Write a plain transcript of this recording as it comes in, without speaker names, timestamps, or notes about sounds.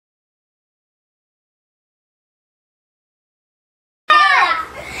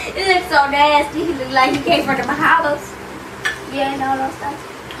so nasty. He look like he came from the Bahamas. Yeah, and all those stuff.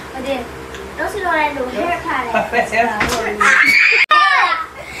 But then, don't you know that new haircut?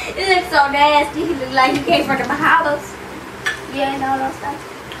 He looks so nasty. He look like he came from the Bahamas. Yeah, and all those stuff.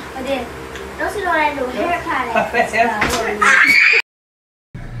 But then, don't you know that new haircut? Oh, that's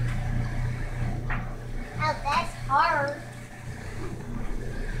hard.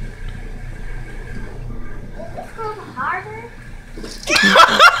 Is this called harder?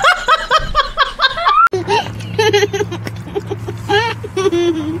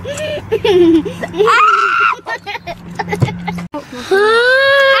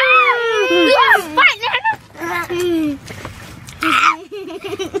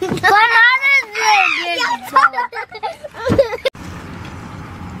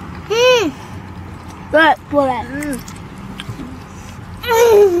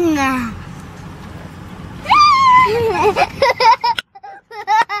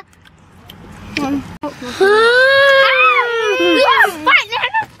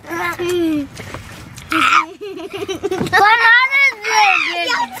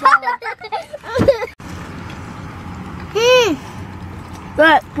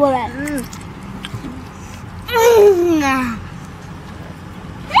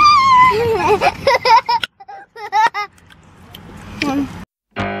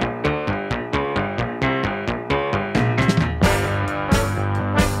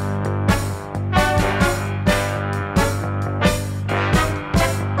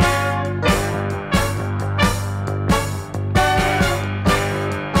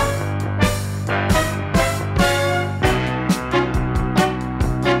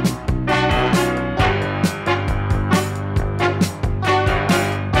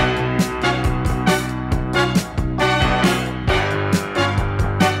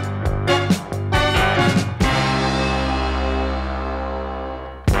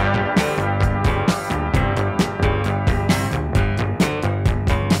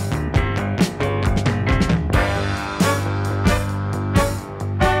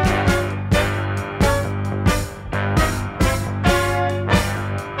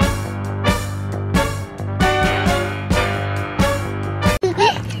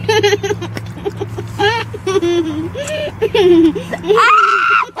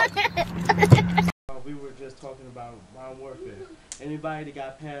 We were just talking about Modern Warfare. Anybody that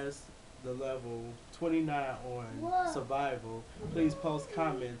got past the level 29 on survival, please post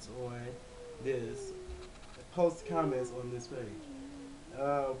comments on this. Post comments on this page.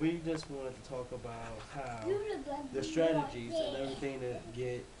 We just wanted to talk about how the strategies and everything to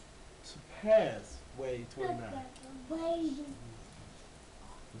get to pass wave 29.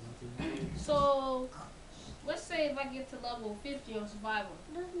 So, let's say if I get to level 50 on survival.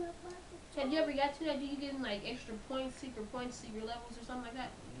 Have you ever got to that? Do you get like extra points, secret levels or something like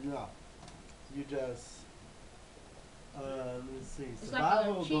that? No. You just, let's see. It's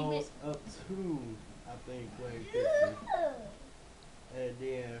Survival like goes up to, I think, wave 50. And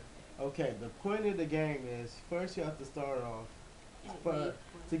then, okay, the point of the game is, first you have to start off,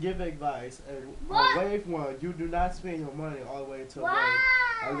 to give advice, on wave 1, you do not spend your money all the way to wave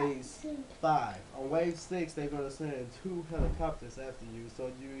at least 5. On wave 6, they're going to send 2 helicopters after you,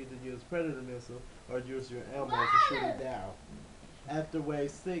 so you either use predator missile or use your ammo to shoot it down. After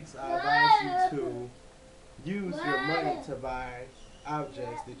wave 6, I advise you to use your money to buy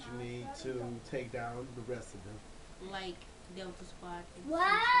objects that you need to take down the rest of them. Like Delta Squad.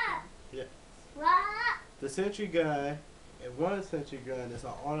 Yeah. The sentry gun, and one sentry gun is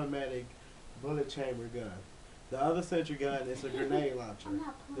an automatic bullet chamber gun. The other sentry gun is a grenade launcher.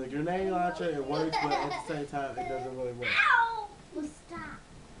 The grenade launcher, it works, but at the same time, it doesn't really work.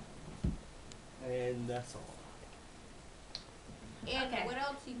 And that's all. And Okay. what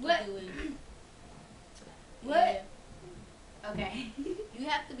else you can do is... What? Okay. You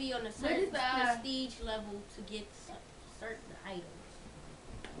have to be on a certain prestige level to get certain items.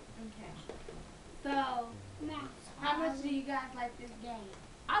 Okay. So, how much do you guys like this game?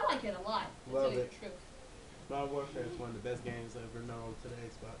 I like it a lot. Love it. Modern Warfare is one of the best games I've ever known on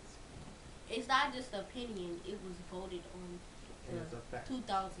today's Xbox. It's not just an opinion. It was voted on And it's a fact.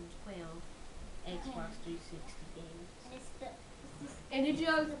 2012 Xbox 360 games. And did you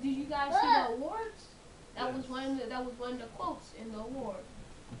guys see the awards? That was one of the quotes in the award.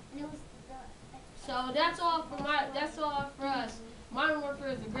 So that's all for us. Modern Warfare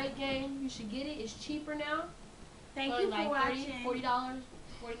is a great game. You should get it. It's cheaper now. Thank you for watching. $40,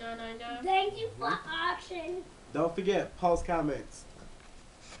 $49.99. Thank you for watching. Don't forget, post comments.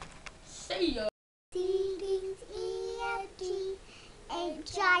 See ya.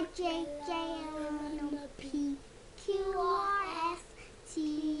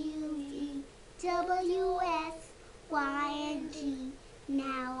 H-I-J-J-L-P-Q-R-S-T-U W-S-Y-N-G.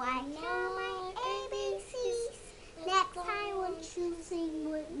 Now I know my ABCs. Next time won't you sing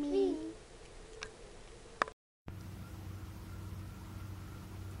with me?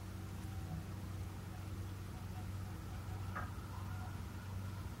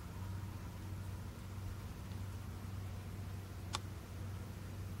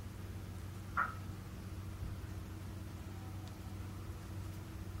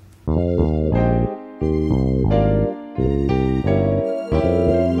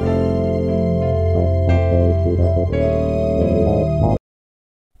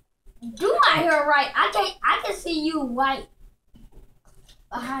 Do my hair right. I can see you white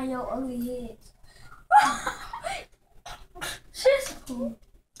behind your ugly head. She's cool.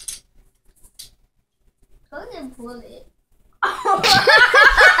 Go ahead and pull it.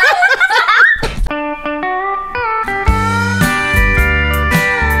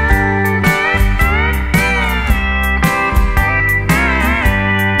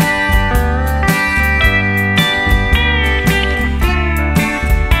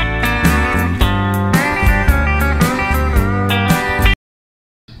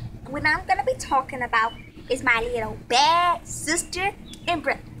 What I'm gonna be talking about is my little bad sister and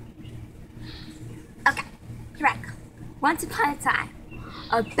brother. Okay, here I go. Once upon a time,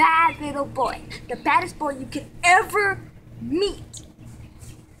 a bad little boy, the baddest boy you could ever meet.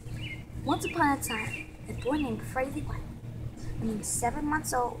 Once upon a time, a boy named Crazie. When he was 7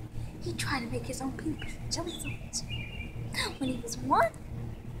 months old, he tried to make his own peanut jelly sandwich. When he was 1,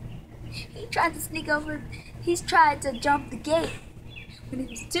 he tried to sneak over. He's tried to jump the gate. When he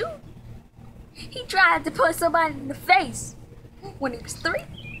was 2, he tried to punch somebody in the face. When he was 3,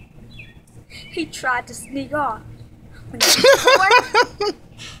 he tried to sneak off. When he was 4,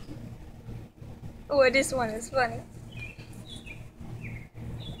 oh, this one is funny.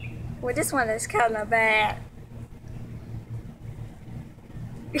 Well, this one is kind of bad.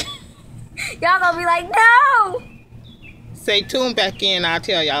 Y'all gonna be like, no! Say tune back in, I'll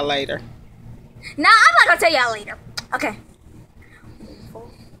tell y'all later. No, I'm not gonna tell y'all later. Okay.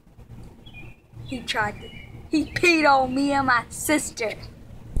 He peed on me and my sister.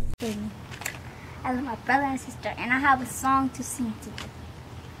 I love my brother and sister, and I have a song to sing to them.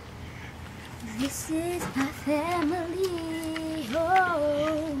 This is my family.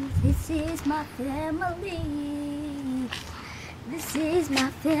 Oh, this is my family. This is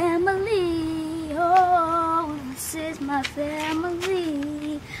my family. Oh, this is my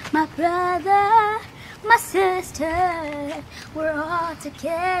family. My brother, my sister, we're all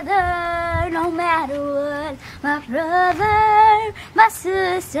together no matter what. My brother, my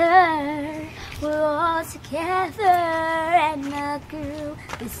sister, we're all together and a group.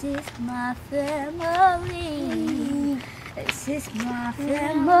 This is my family. This is my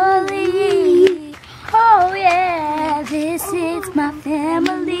family. Oh yeah, this is my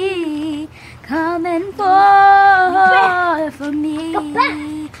family. Coming for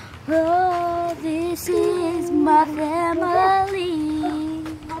me. Oh, this is my family.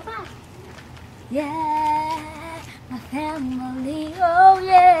 Yeah, my family. Oh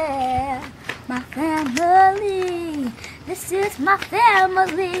yeah, my family. This is my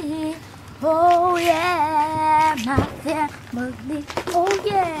family. Oh yeah, my family. Oh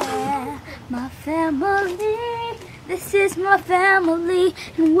yeah, my family. This is my family,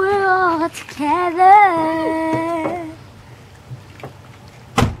 and we're all together.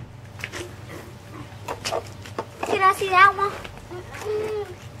 Did I see that one?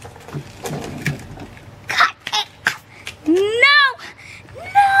 No!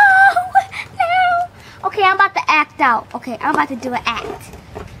 Okay, I'm about to act out. Okay, I'm about to do an act.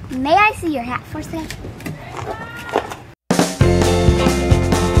 May I see your hat for a second?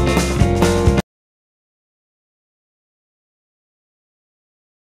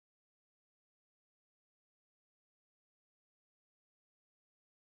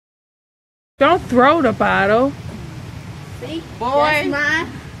 Don't throw the bottle. See? Boy. That's mine.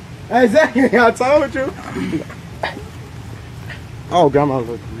 Exactly, I told you. Oh, grandma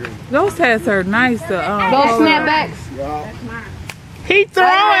look good. Those hats are nice. Those snapbacks. Yeah. That's mine. He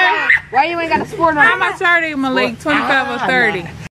throwing. Why you ain't got a sport on? How much are they, Malik? 25 or 30?